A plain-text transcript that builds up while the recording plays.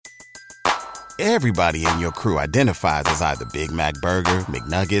Everybody in your crew identifies as either Big Mac Burger,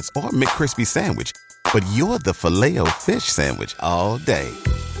 McNuggets, or McCrispy Sandwich. But you're the Filet-O-Fish Sandwich all day.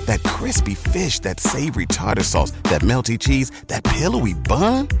 That crispy fish, that savory tartar sauce, that melty cheese, that pillowy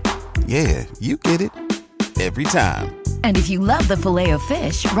bun. Yeah, you get it. Every time. And if you love the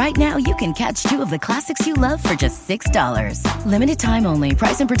Filet-O-Fish, right now you can catch two of the classics you love for just $6. Limited time only.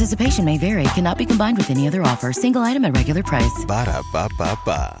 Price and participation may vary. Cannot be combined with any other offer. Single item at regular price.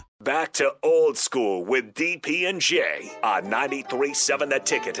 Ba-da-ba-ba-ba. Back to old school with DP and J on 93.7 The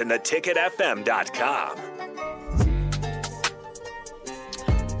Ticket and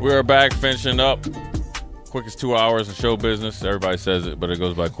theticketfm.com. We're back finishing up. Quickest 2 hours in show business. Everybody says it, but it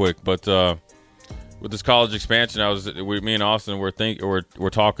goes by quick. But with this college expansion, me and Austin were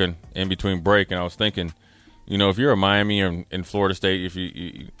talking in between break, and I was thinking, if you're a Miami or in Florida State, if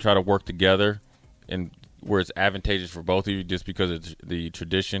you try to work together and where it's advantageous for both of you just because of the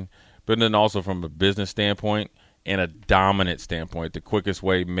tradition, but then also from a business standpoint and a dominant standpoint, the quickest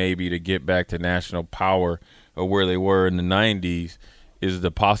way maybe to get back to national power of where they were in the 90s is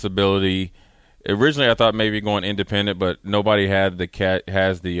the possibility. Originally, I thought maybe going independent, but nobody has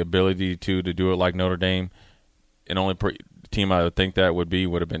the ability to do it like Notre Dame. And only team I would think that would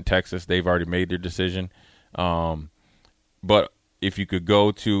have been Texas. They've already made their decision. But if you could go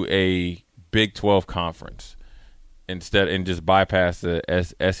to a Big 12 conference instead and just bypass the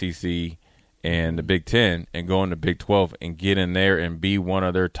SEC and the Big 10 and go into Big 12 and get in there and be one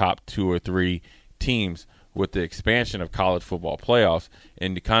of their top 2 or 3 teams with the expansion of college football playoffs,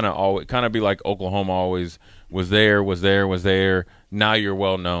 and to kind of be like Oklahoma always was there. Now you're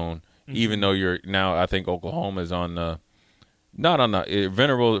well known, even though I think Oklahoma is on the not on the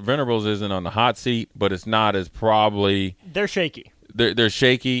Venables isn't on the hot seat, but it's not as probably they're shaky. They're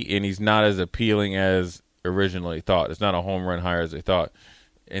shaky, and he's not as appealing as originally thought. It's not a home run hire as they thought,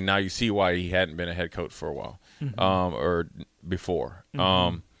 and now you see why he hadn't been a head coach for a while, or before.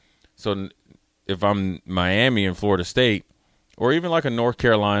 So if I'm Miami and Florida State, or even like a North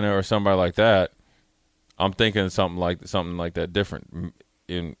Carolina or somebody like that, I'm thinking something like that different.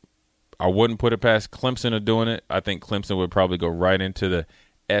 I wouldn't put it past Clemson of doing it. I think Clemson would probably go right into the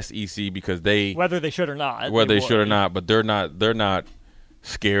SEC because whether they should or not, but they're not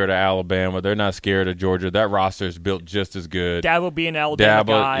scared of Alabama. They're not scared of Georgia. That roster is built just as good. Dabo being an Alabama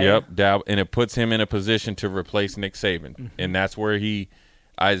guy. Yep, Dabo, and it puts him in a position to replace Nick Saban, and that's where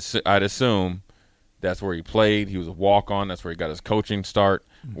I'd assume that's where he played. He was a walk-on. That's where he got his coaching start.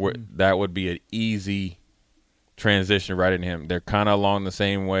 Where that would be an easy transition right into him. They're kind of along the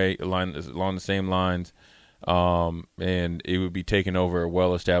same lines. And it would be taking over a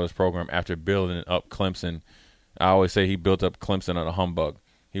well-established program after building up Clemson. I always say he built up Clemson on a humbug.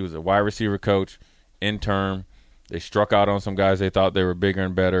 He was a wide receiver coach, intern. They struck out on some guys they thought they were bigger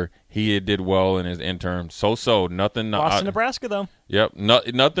and better. He did well in his intern. So nothing. Lost to Nebraska though. Yep,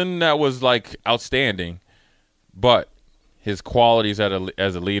 nothing that was like outstanding, but his qualities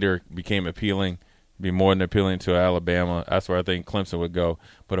as a leader became appealing. Be more than appealing to Alabama. That's where I think Clemson would go.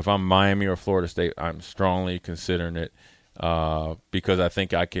 But if I'm Miami or Florida State, I'm strongly considering it because I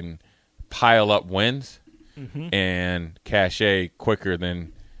think I can pile up wins and cachet quicker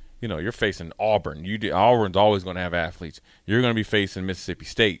than, you're facing Auburn. Auburn's always going to have athletes. You're going to be facing Mississippi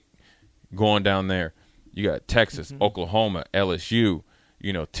State going down there. You got Texas, Oklahoma, LSU,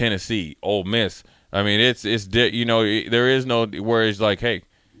 Tennessee, Ole Miss. I mean, it's there is no where it's like, hey,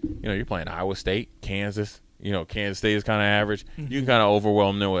 you're playing Iowa State, Kansas. Kansas State is kind of average. You can kind of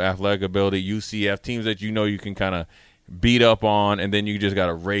overwhelm them with athletic ability. UCF, teams that you can kind of beat up on, and then you just got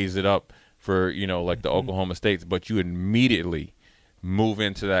to raise it up for, like the Oklahoma States. But you immediately move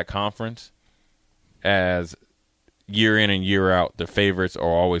into that conference as year in and year out, the favorites are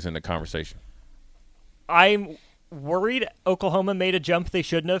always in the conversation. I'm worried Oklahoma made a jump they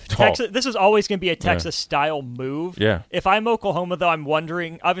shouldn't have. Texas, this is always going to be a Texas-style move. Yeah. If I'm Oklahoma, though, I'm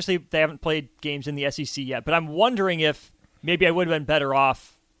wondering, obviously they haven't played games in the SEC yet, but I'm wondering if maybe I would have been better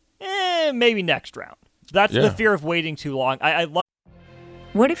off maybe next round. That's the fear of waiting too long.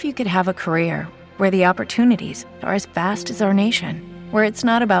 What if you could have a career where the opportunities are as vast as our nation, where it's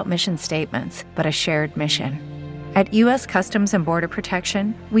not about mission statements, but a shared mission? At U.S. Customs and Border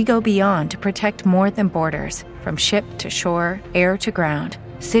Protection, we go beyond to protect more than borders. From ship to shore, air to ground,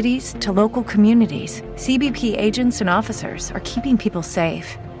 cities to local communities, CBP agents and officers are keeping people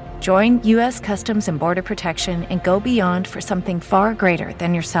safe. Join U.S. Customs and Border Protection and go beyond for something far greater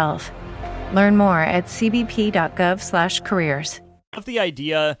than yourself. Learn more at cbp.gov/careers. Of the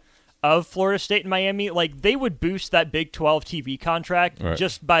idea of Florida State and Miami, like they would boost that Big 12 TV contract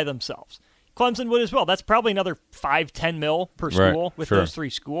just by themselves. Clemson would as well. That's probably another $5-10 mil per school with those three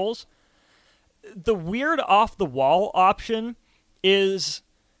schools. The weird off-the-wall option is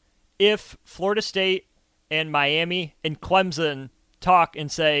if Florida State and Miami and Clemson talk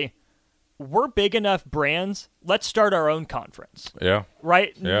and say, we're big enough brands, let's start our own conference. Yeah.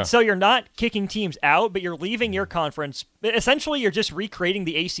 Right? Yeah. So you're not kicking teams out, but you're leaving your conference. Essentially, you're just recreating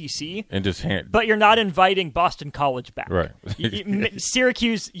the ACC. And just but you're not inviting Boston College back. Right.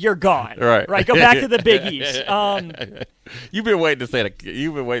 Syracuse, you're gone. Right. Go back to the Big East. You've been waiting to say that.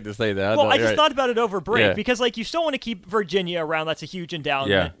 You've been waiting to say that. I just thought about it over break Yeah. because, you still want to keep Virginia around. That's a huge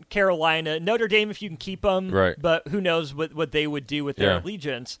endowment. Yeah. Carolina, Notre Dame, if you can keep them. Right. But who knows what they would do with their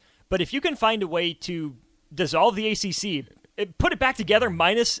allegiance. But if you can find a way to dissolve the ACC, put it back together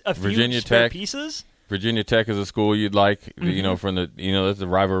minus a few spare pieces. Virginia Tech is a school you'd like, from the, that's the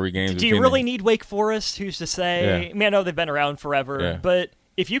rivalry games. Do you really need Wake Forest? Who's to say? Yeah. I mean, I know they've been around forever, but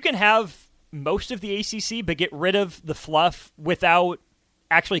if you can have most of the ACC but get rid of the fluff without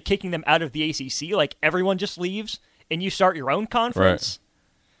actually kicking them out of the ACC, like everyone just leaves and you start your own conference,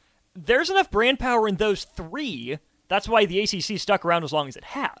 there's enough brand power in those three. That's why the ACC stuck around as long as it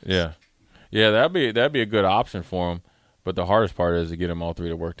has. Yeah, that'd be a good option for them. But the hardest part is to get them all three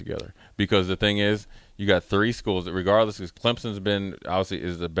to work together. Because the thing is, you got three schools that, regardless, because Clemson's been obviously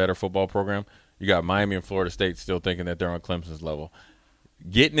is a better football program. You got Miami and Florida State still thinking that they're on Clemson's level.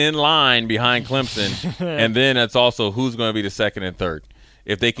 Getting in line behind Clemson, and then it's also who's going to be the second and third.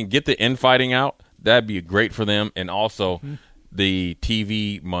 If they can get the infighting out, that'd be great for them, and also. The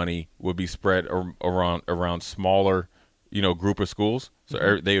TV money would be spread around smaller, group of schools.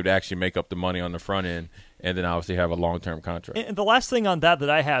 So they would actually make up the money on the front end and then obviously have a long-term contract. And the last thing on that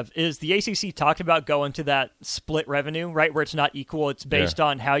I have is the ACC talked about going to that split revenue, right, where it's not equal. It's based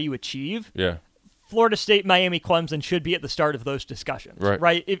on how you achieve. Yeah. Florida State, Miami, Clemson should be at the start of those discussions,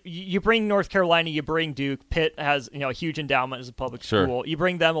 right? If you bring North Carolina, you bring Duke. Pitt has a huge endowment as a public school. You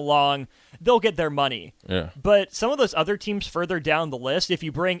bring them along, they'll get their money. Yeah. But some of those other teams further down the list, if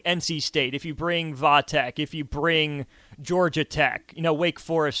you bring NC State, if you bring Va-Tech, if you bring Georgia Tech, Wake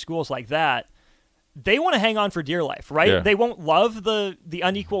Forest, schools like that, they want to hang on for dear life, right? Yeah. They won't love the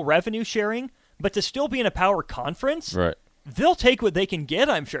unequal revenue sharing, but to still be in a power conference, right. They'll take what they can get,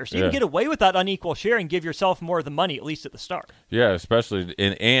 I'm sure. So you can get away with that unequal share and give yourself more of the money, at least at the start. Yeah, especially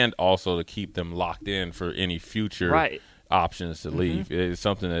and also to keep them locked in for any future options to leave. It's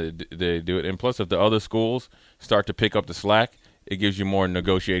something that they do it. And plus, if the other schools start to pick up the slack, it gives you more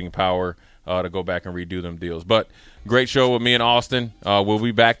negotiating power to go back and redo them deals. But great show with me and Austin. We'll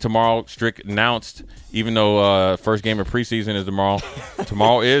be back tomorrow. Strick announced, even though first game of preseason is tomorrow.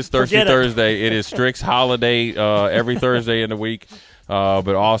 Tomorrow is Thursday. It is Strick's holiday every Thursday in the week.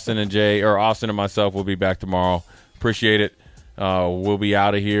 But Austin and myself will be back tomorrow. Appreciate it. We'll be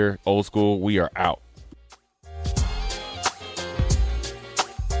out of here. Old school, we are out.